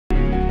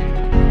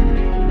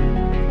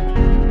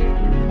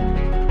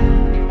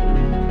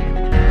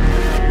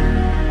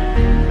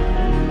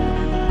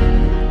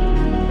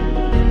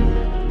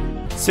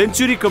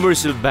Century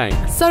commercial bank,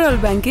 सरल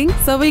banking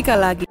सबैका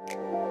लागि।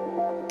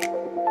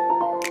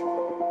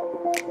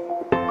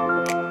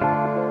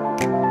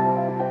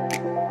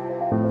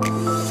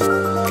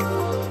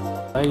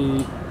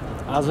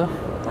 आज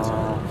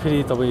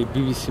फेरि तपाईँ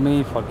बीबीसीमै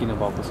फर्किनु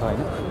भएको छ होइन,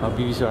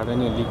 बीबीसीबाट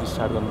नै लिग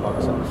स्टार्ट गर्नुभएको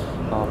छ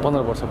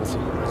 15 वर्षपछि।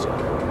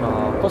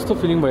 कस्तो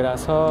फिलिङ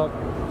भइरहेछ?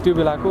 त्यो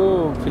बेलाको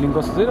फिलिङ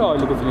कस्तो थियो र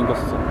अहिलेको फिलिङ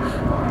कस्तो छ?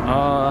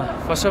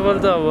 फर्स्ट अफ अल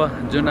त अब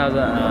जुन आज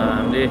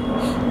हामीले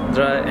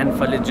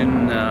एनफाले जुन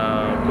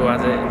को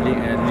आज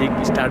लिग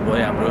स्टार्ट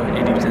भयो हाम्रो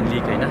ए डिभिजन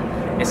लिग होइन,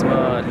 यसमा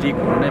लिग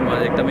हुनु नै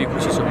मलाई एकदमै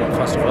खुसी छु म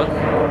फर्स्ट अफ अल।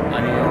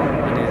 अनि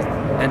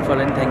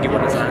एनफालाई पनि थ्याङ्क यू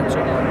भन्न चाहन्छु।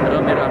 र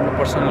मेरो आफ्नो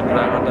पर्सनल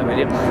कुरा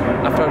गर्दाखेरि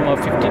आफ्टर म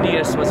 15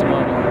 इयर्स पछि म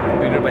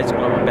बिगर बाइज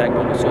क्लबमा ब्याक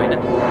भएको छु होइन।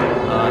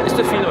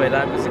 यस्तो फिल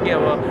भइरहेको छ कि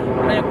अब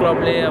नयाँ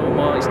क्लबले अब म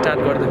स्टार्ट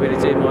गर्दाखेरि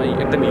चाहिँ म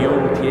एकदम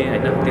यङ थिएँ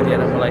होइन।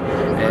 त्यतिखेर मलाई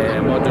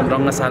म जुन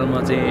रङ्गसालमा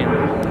चाहिँ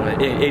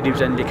ए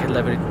डिभिजन लिग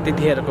खेल्दाखेरि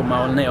त्यतिखेरको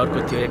माहौल नै अर्को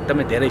थियो,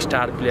 एकदमै धेरै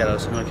स्टार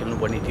प्लेयरहरूसँग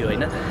खेल्नुपर्ने थियो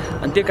होइन।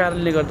 अनि त्यो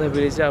कारणले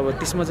गर्दाखेरि चाहिँ अब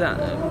त्यसमा चाहिँ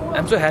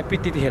आइएम सो ह्याप्पी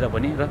त्यतिखेर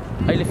पनि। र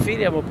अहिले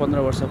फेरि अब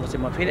 15 वर्षपछि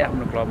म फेरि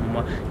आफ्नो क्लबमा म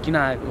किन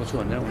आएको छु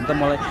भनेर, हुन त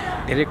मलाई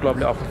धेरै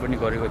क्लबले अफर पनि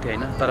गरेको थियो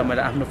होइन, तर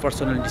मैले आफ्नो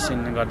पर्सनल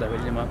डिसिजन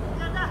गर्दाखेरि चाहिँ म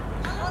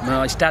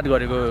स्टार्ट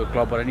गरेको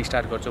क्लबबाट नि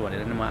स्टार्ट गर्छु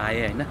भनेर नै म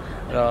आएँ होइन।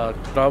 र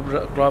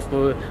क्लबको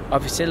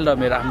अफिसियल र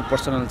मेरो आफ्नो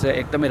पर्सनल चाहिँ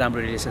एकदमै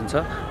राम्रो रिलेसन छ,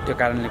 त्यो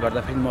कारणले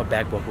गर्दाखेरि म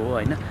ब्याक भएको हो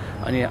होइन।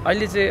 अनि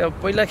अहिले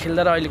चाहिँ पहिला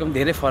खेल्दा र अहिलेको पनि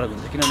धेरै फरक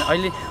हुन्छ,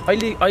 किनभने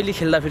अहिले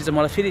खेल्दाखेरि चाहिँ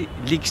मलाई फेरि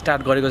लिग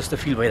स्टार्ट गरेको जस्तो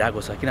फिल भइरहेको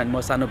छ, किनभने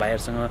म सानो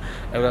भाइहरूसँग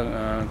एउटा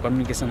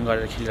कम्युनिकेसन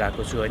गरेर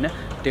खेलिरहेको छु होइन।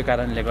 त्यो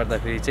कारणले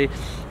गर्दाखेरि चाहिँ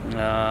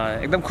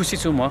एकदम खुसी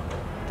छु म,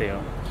 त्यही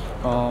हो।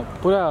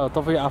 पुरा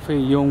तपाईँ आफै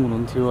यङ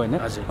हुनुहुन्थ्यो होइन,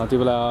 त्यो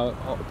बेला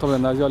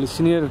तपाईँभन्दा चाहिँ अलिक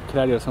सिनियर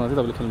खेलाडीहरूसँग चाहिँ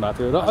तपाईँले खेल्नु भएको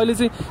थियो र अहिले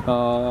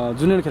चाहिँ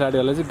जुनियर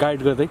खेलाडीहरूलाई चाहिँ गाइड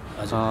गर्दै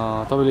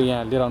तपाईँले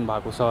यहाँ लिएर आउनु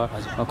भएको छ।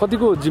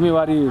 कतिको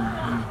जिम्मेवारी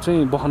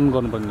चाहिँ वहन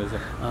गर्नुपर्ने रहेछ?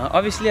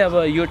 अभियसली अब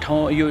यो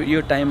ठाउँ यो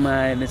टाइममा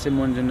आएर चाहिँ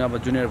म जुन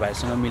अब जुनियर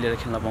भाइसँग मिलेर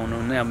खेल्न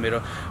पाउनु नै अब मेरो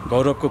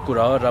गौरवको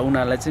कुरा हो। र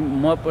उनीहरूलाई चाहिँ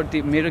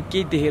मप्रति मेरो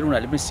केही देखेर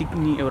उनीहरूले पनि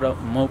सिक्ने एउटा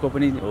मौका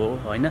पनि हो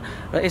होइन।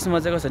 र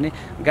यसमा चाहिँ कसो भने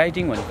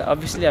गाइडिङ भने त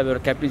अभियसली अब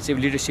एउटा क्याप्टेनसिप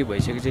लिडरसिप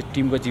भइसकेपछि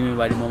टिमको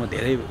जिम्मेवारी ममा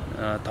धेरै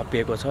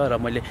थपिएको छ। र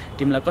मैले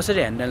टिमलाई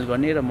कसरी ह्यान्डल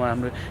गर्ने र म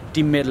हाम्रो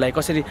टिममेटलाई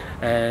कसरी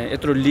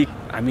यत्रो लिग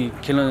हामी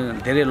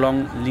खेल्न धेरै लङ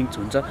लिङ्क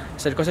हुन्छ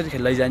यसरी कसरी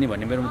लैजाने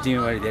भन्ने मेरो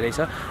जिम्मेवारी धेरै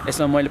छ।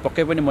 यसमा मैले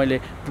पक्कै पनि मैले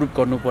प्रुभ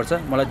गर्नुपर्छ,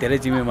 मलाई धेरै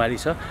जिम्मेवारी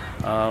छ,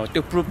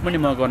 त्यो प्रुभ पनि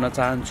म गर्न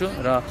चाहन्छु।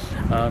 र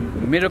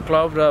मेरो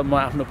क्लब र म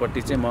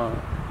आफ्नोपट्टि चाहिँ म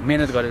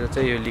मेहनत गरेर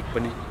चाहिँ यो लिग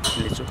पनि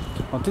खेल्छु।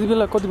 त्यति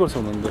बेला कति वर्ष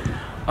हुनुहुन्थ्यो?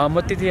 म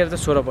त्यतिखेर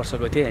चाहिँ 16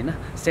 वर्षको थिएँ होइन।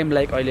 सेम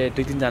लाइक अहिले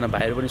 2-3 जना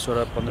भाइहरू पनि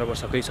 16-15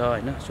 वर्षकै छ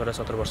होइन,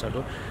 16-17 वर्षको।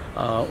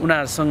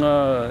 उनीहरूसँग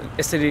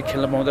यसरी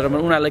खेल्न पाउँदा र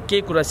उनीहरूलाई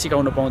केही कुरा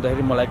सिकाउन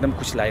पाउँदाखेरि मलाई एकदम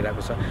खुसी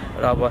लागिरहेको छ।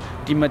 र अब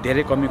टिममा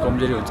धेरै कमी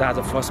कमजोरी हुन्छ, आज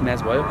फर्स्ट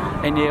म्याच भयो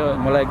अनि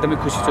मलाई एकदमै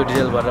खुसी छु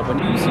रिजल्ट गरेर पनि।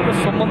 बीबीसीको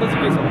सम्बन्ध चाहिँ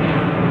के छ?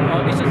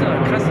 बीबीसी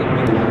चाहिँ खास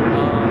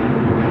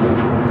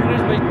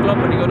क्लब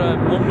भनेको एउटा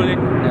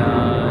मङ्गोलियन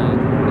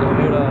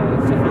एउटा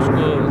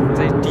उसको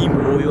चाहिँ टिम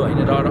हो यो होइन,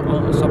 र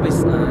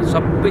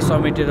सबै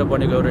समेटेर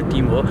बनेको एउटा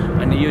टिम हो।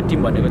 अनि यो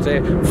टिम भनेको चाहिँ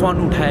फन्ड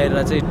उठाएर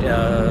चाहिँ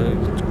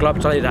क्लब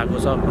चलाइरहेको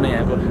छ,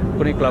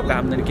 कुनै क्लबको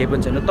आम्दानी केही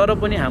पनि छैन, तर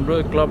पनि हाम्रो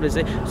क्लबले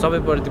चाहिँ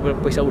सबैप्रति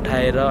पैसा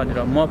उठाएर अनि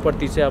र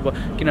मप्रति चाहिँ अब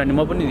किनभने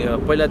म पनि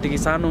पहिलादेखि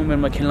सानो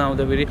उमेरमा खेल्न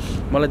आउँदाखेरि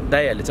मलाई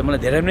दाइहरूले चाहिँ मलाई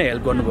धेरै नै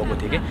हेल्प गर्नुभएको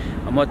थियो कि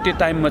म त्यो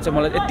टाइममा चाहिँ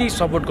मलाई यति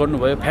सपोर्ट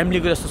गर्नुभयो,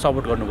 फ्यामिलीको जस्तो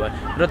सपोर्ट गर्नुभयो।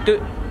 र त्यो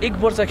 1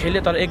 वर्ष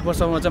खेलेँ, तर 1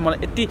 वर्षमा चाहिँ मलाई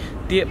यति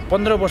त्यो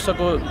 15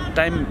 वर्षको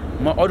टाइम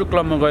म अरू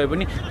क्लबमा गए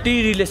पनि त्यो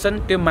रिलेसन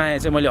त्यो माया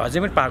चाहिँ मैले अझै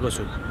पनि पाएको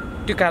छु।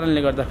 त्यो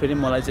कारणले गर्दाखेरि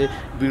मलाई चाहिँ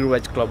बिगर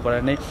वाइज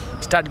क्लबबाट नै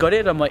स्टार्ट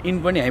गरेँ र म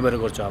इन पनि यहीँबाट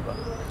गर्छु। अब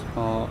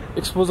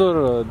एक्सपोजर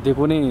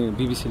दिएको नै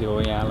बीबीसीले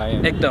हो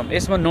यहाँलाई एकदम,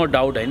 यसमा नो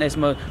डाउट होइन,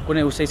 यसमा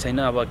कुनै उसै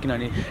छैन। अब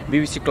किनभने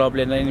बीबीसी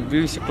क्लबले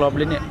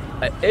नै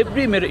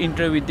एभ्री मेरो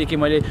इन्टरभ्यूदेखि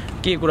मैले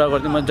के कुरा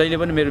गर्थेँ, म जहिले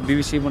पनि मेरो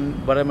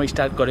बीबीसीबाट म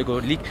स्टार्ट गरेको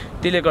लिग,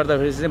 त्यसले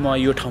गर्दाखेरि चाहिँ म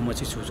यो ठाउँमा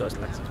चाहिँ छु जस्तो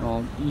लाग्छ।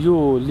 यो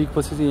लिग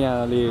पछि चाहिँ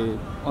यहाँले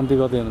अन्त्य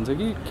गर्दै हुनुहुन्छ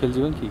कि खेल्छु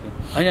पनि कि?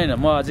 होइन,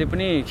 म अझै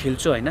पनि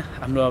खेल्छु होइन।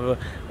 हाम्रो अब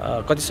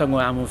कतिसँग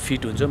आमा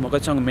फिट हुन्छ, म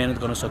कतिसँग मेहनत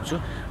गर्न सक्छु,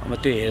 म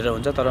त्यो हेरेर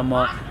हुन्छ। तर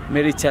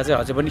मेरो इच्छा चाहिँ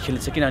अझै पनि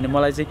खेल्छ, किनभने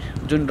मलाई चाहिँ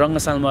जुन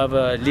रङ्गसालमा अब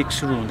लिग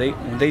सुरु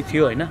हुँदै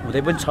थियो होइन,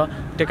 हुँदै पनि छ,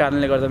 त्यो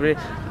कारणले गर्दाखेरि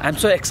आइएम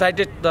सो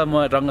एक्साइटेड त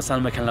म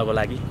रङ्गसालमा खेल्नको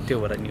लागि। त्यो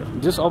भएर नि हो।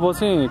 जस अब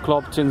चाहिँ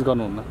क्लब चेन्ज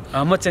गर्नुहुन्न?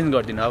 म चेन्ज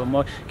गर्दिनँ अब,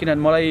 म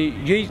किनभने मलाई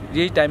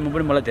यही टाइममा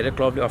पनि मलाई धेरै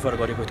क्लबले अफर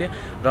गरेको थियो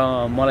र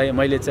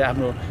मैले चाहिँ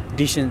आफ्नो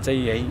डिसिसन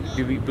चाहिँ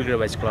यही बिगर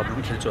वाइज क्लबमा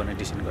पनि खेल्छु भनेर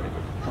डिसिसन गरेको।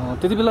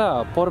 त्यति बेला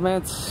पर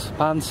म्याच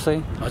 500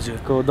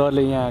 हजुरको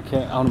दरले यहाँ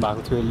आउनु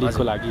भएको थियो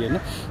लिगको लागि होइन।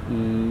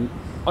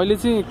 अहिले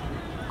चाहिँ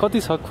कति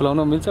छ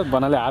खुलाउन मिल्छ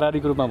भन्नाले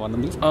हाराहारीको रूपमा भन्नु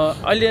मिल्छ?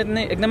 अहिले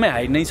नै एकदमै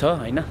हाई नै छ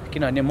होइन,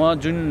 किनभने म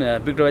जुन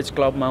बिगर वाइज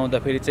क्लबमा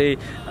आउँदाखेरि चाहिँ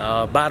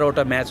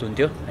 12वटा म्याच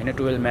हुन्थ्यो होइन,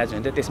 12 म्याच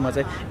हुन्थ्यो। त्यसमा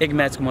चाहिँ एक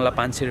म्याचको मलाई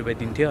 500 रुपियाँ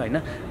दिन्थ्यो होइन,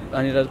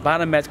 अनि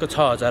 12 म्याचको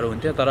 6000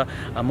 हुन्थ्यो। तर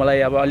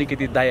मलाई अब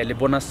अलिकति दाइहरूले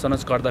बोनस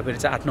गर्दाखेरि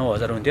चाहिँ 8-9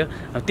 हजार हुन्थ्यो।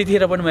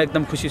 त्यतिखेर पनि म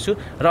एकदम खुसी छु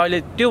र अहिले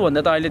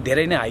त्योभन्दा त अहिले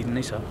धेरै नै हाई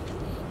नै छ।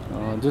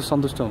 हुनुहुन्छ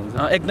सन्तुष्ट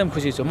हुनुहुन्छ एकदम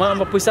खुसी छु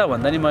म पैसा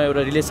भन्दा नि म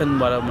एउटा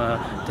रिलेसनबाट म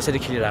त्यसरी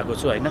खेलिरहेको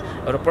छु होइन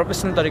एउटा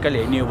प्रोफेसनल तरिकाले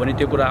हेर्ने हो भने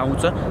त्यो कुरा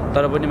आउँछ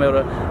तर पनि म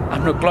एउटा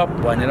आफ्नो क्लब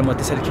भनेर म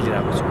त्यसरी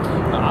खेलिरहेको छु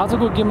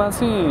आजको गेममा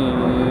चाहिँ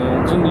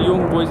जुन यङ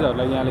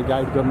बोइजहरूलाई यहाँले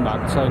गाइड गर्नु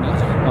भएको छ होइन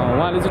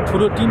उहाँले चाहिँ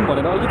ठुलो टिम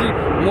भनेर अलिकति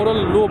मोरल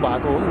लो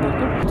भएको हो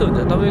कस्तो हुन्छ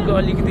तपाईँको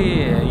अलिकति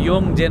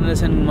यङ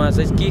जेनेरेसनमा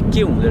चाहिँ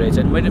के हुँदो रहेछ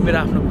मेरो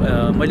आफ्नो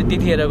मैले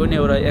त्यतिखेरको नि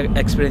एउटा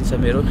एक्सपिरियन्स छ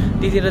मेरो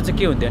त्यतिखेर चाहिँ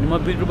के हुन्थ्यो भने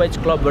म बिग्रु बाइज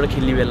क्लबबाट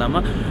खेल्ने बेलामा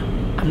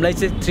हामीलाई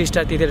चाहिँ 3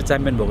 स्टार त्यतिखेर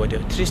च्याम्पियन भएको थियो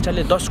 3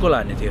 स्टारले 10 गोल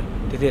हान्ने थियो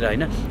त्यतिखेर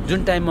होइन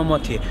जुन टाइममा म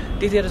थिएँ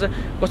त्यतिखेर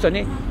चाहिँ कस्तो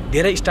भने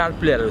धेरै स्टार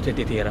प्लेयरहरू थियो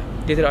त्यतिखेर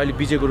अहिले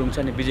विजय गुरुङ छ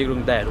नि विजय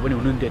गुरुङ दाइहरू पनि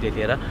हुनुहुन्थ्यो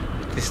त्यतिखेर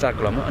स्टार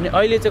क्लबमा अनि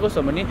अहिले चाहिँ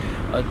कस्तो भने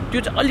त्यो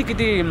चाहिँ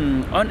अलिकति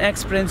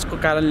अनएक्सपिरियन्सको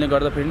कारणले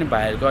गर्दाखेरि नि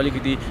भाइहरूको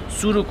अलिकति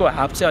सुरुको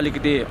हाफ चाहिँ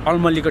अलिकति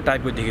अल्मलीको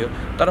टाइपको देख्यो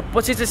तर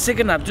पछि चाहिँ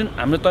सेकेन्ड हाफ जुन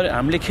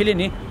हामीले खेल्यो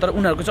नि तर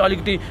उनीहरूको चाहिँ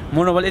अलिकति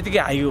मनोबल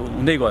यतिकै हाई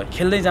हुँदै गयो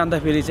खेल्दै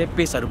जाँदाखेरि चाहिँ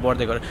पेसहरू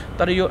बढ्दै गयो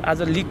तर यो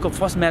आज लिगको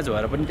फर्स्ट म्याच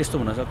भएर पनि त्यस्तो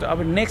हुनसक्छ अब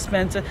नेक्स्ट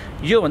म्याच चाहिँ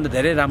योभन्दा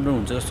धेरै राम्रो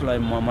हुन्छ जस्तो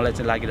मलाई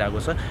चाहिँ लागिरहेको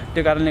छ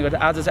त्यो कारणले गर्दा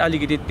आज चाहिँ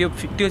अलिकति त्यो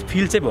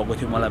फिल चाहिँ भएको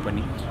थियो मलाई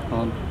पनि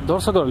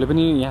दर्शकहरूले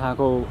पनि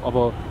यहाँको अब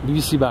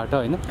बिबिसीबाट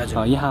होइन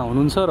यहाँ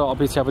हुनुहुन्छ र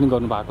अपेक्षा पनि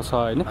गर्नुभएको छ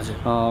होइन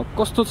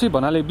कस्तो चाहिँ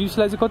भन्नाले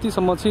बिबिसीलाई चाहिँ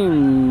कतिसम्म चाहिँ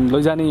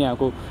लैजाने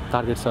यहाँको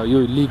टार्गेट छ यो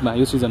लिगमा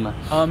यो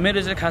सिजनमा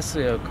मेरो चाहिँ खास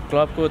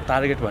क्लबको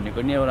टार्गेट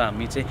भनेको नि एउटा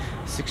हामी चाहिँ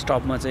 6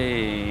 टपमा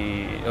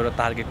चाहिँ एउटा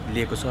टार्गेट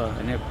लिएको छ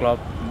होइन क्लब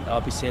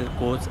अफिसियल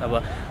कोच अब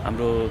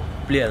हाम्रो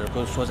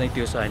प्लेयरहरूको सोचाइ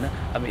त्यो छ होइन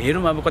अब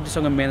हेरौँ अब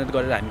कतिसँग मेहनत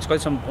गरेर हामी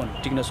कतिसम्म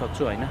टिक्न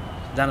सक्छौँ होइन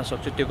जान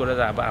सक्छु त्यो कुरा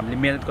अब हामीले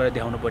मेहनत गरेर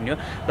देखाउनु पर्ने हो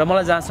र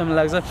मलाई जहाँसम्म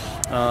लाग्छ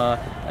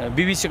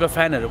बिबिसीको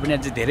फ्यानहरू पनि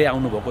अझै धेरै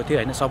आउनुभएको थियो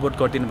होइन सपोर्ट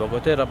गरिदिनु भएको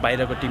थियो र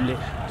बाहिरको टिमले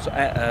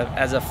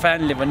एज अ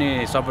फ्यानले पनि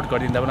सपोर्ट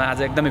गरिदिँदा पनि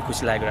आज एकदमै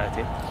खुसी लागिरहेको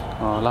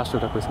थियो लास्ट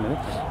एउटा क्वेसन है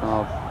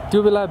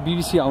त्यो बेला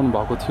बिबिसी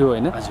आउनुभएको थियो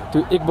होइन त्यो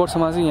 1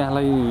 वर्षमा चाहिँ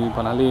यहाँलाई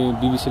भन्नाले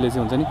बिबिसीले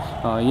चाहिँ हुन्छ नि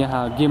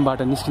यहाँ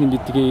गेमबाट निस्किने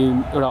बित्तिकै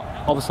एउटा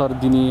अवसर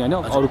दिने होइन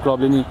अरू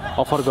क्लबले नि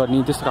अफर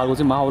गर्ने त्यस्तो खालको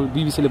चाहिँ माहौल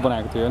बिबिसीले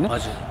बनाएको थियो होइन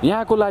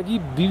यहाँको लागि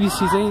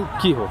बिबिसी चाहिँ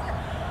के हो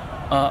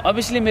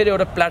अभियसली मेरो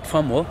एउटा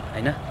प्लेटफर्म हो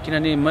होइन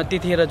किनभने म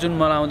त्यतिखेर जुन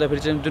मलाई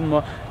आउँदाखेरि चाहिँ जुन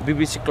म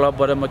बिबिसी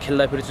क्लबबाट म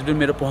खेल्दाखेरि चाहिँ जुन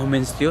मेरो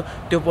पर्फर्मेन्स थियो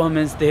त्यो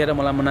पर्फर्मेन्स देखेर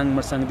मलाई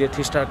मनाङमरसँग दियो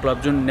 3 स्टार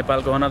क्लब जुन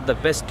नेपालको one of the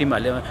best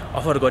टिमहरूले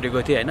offer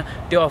गरेको थियो होइन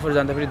त्यो अफर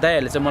जाँदाखेरि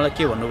दाइहरूले चाहिँ मलाई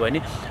के भन्नुभयो भने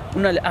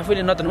उनीहरूले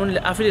आफैले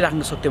उनीहरूले आफैले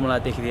राख्न सक्थ्यो मलाई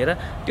देखिदिएर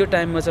त्यो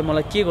टाइममा चाहिँ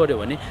मलाई के गर्यो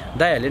भने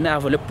दाइहरूले नै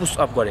आफूले पुस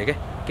अप गरे क्या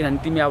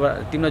किनभने तिमी अब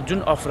तिमीलाई जुन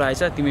अफर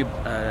आएछ तिमी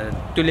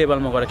त्यो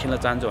लेभलमा गएर खेल्न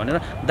चाहन्छौ भनेर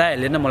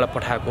दाइहरूले नै मलाई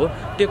पठाएको हो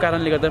त्यो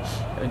कारणले गर्दा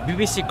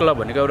बिबिसी क्लब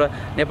भनेको एउटा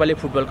नेपाली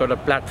फुटबलको एउटा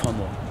प्लेटफर्म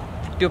हो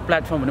त्यो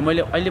प्लेटफर्म भने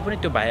मैले अहिले पनि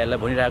त्यो भाइहरूलाई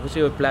भनिरहेको छु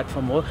यो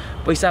प्लेटफर्म हो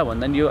पैसा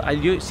भन्दा नि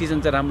यो सिजन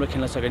चाहिँ राम्रो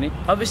खेल्न सक्यो भने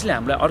अभियसली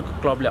हामीलाई अर्को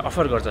क्लबले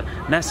अफर गर्छ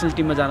नेसनल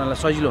टिममा जानलाई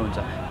सजिलो हुन्छ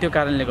त्यो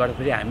कारणले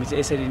गर्दाखेरि हामी चाहिँ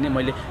यसरी नै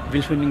मैले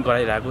बिल्डिङ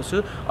गराइरहेको छु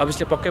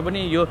अभियसली पक्कै पनि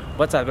यो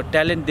बच्चाहरूको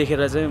ट्यालेन्ट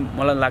देखेर चाहिँ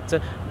मलाई लाग्छ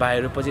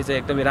भाइहरू पछि चाहिँ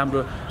एकदमै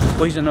राम्रो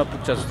पोजिसनमा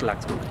पुग्छ जस्तो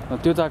लाग्छ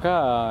त्यो जग्गा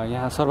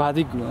यहाँ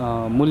सर्वाधिक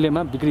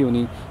मूल्यमा बिक्री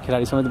हुने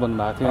खेलाडी समेत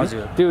बन्नुभएको थियो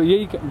हजुर त्यो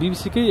यही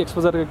बिबिसीकै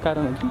एक्सपोजरको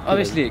कारण हो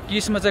अभियसली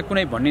यसमा चाहिँ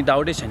कुनै भन्ने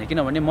डाउटै छैन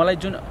किनभने मलाई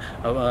जुन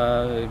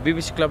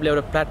बिबिसी क्लबले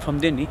एउटा प्लेटफर्म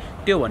दियो नि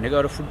त्यो भनेको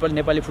एउटा फुटबल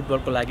नेपाली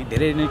फुटबलको लागि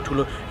धेरै नै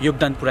ठुलो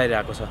योगदान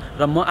पुऱ्याइरहेको छ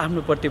र म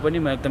आफ्नो प्रति पनि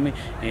म एकदमै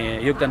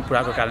योगदान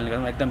पुऱ्याएको कारणले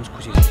गर्दा एकदम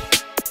खुसी छु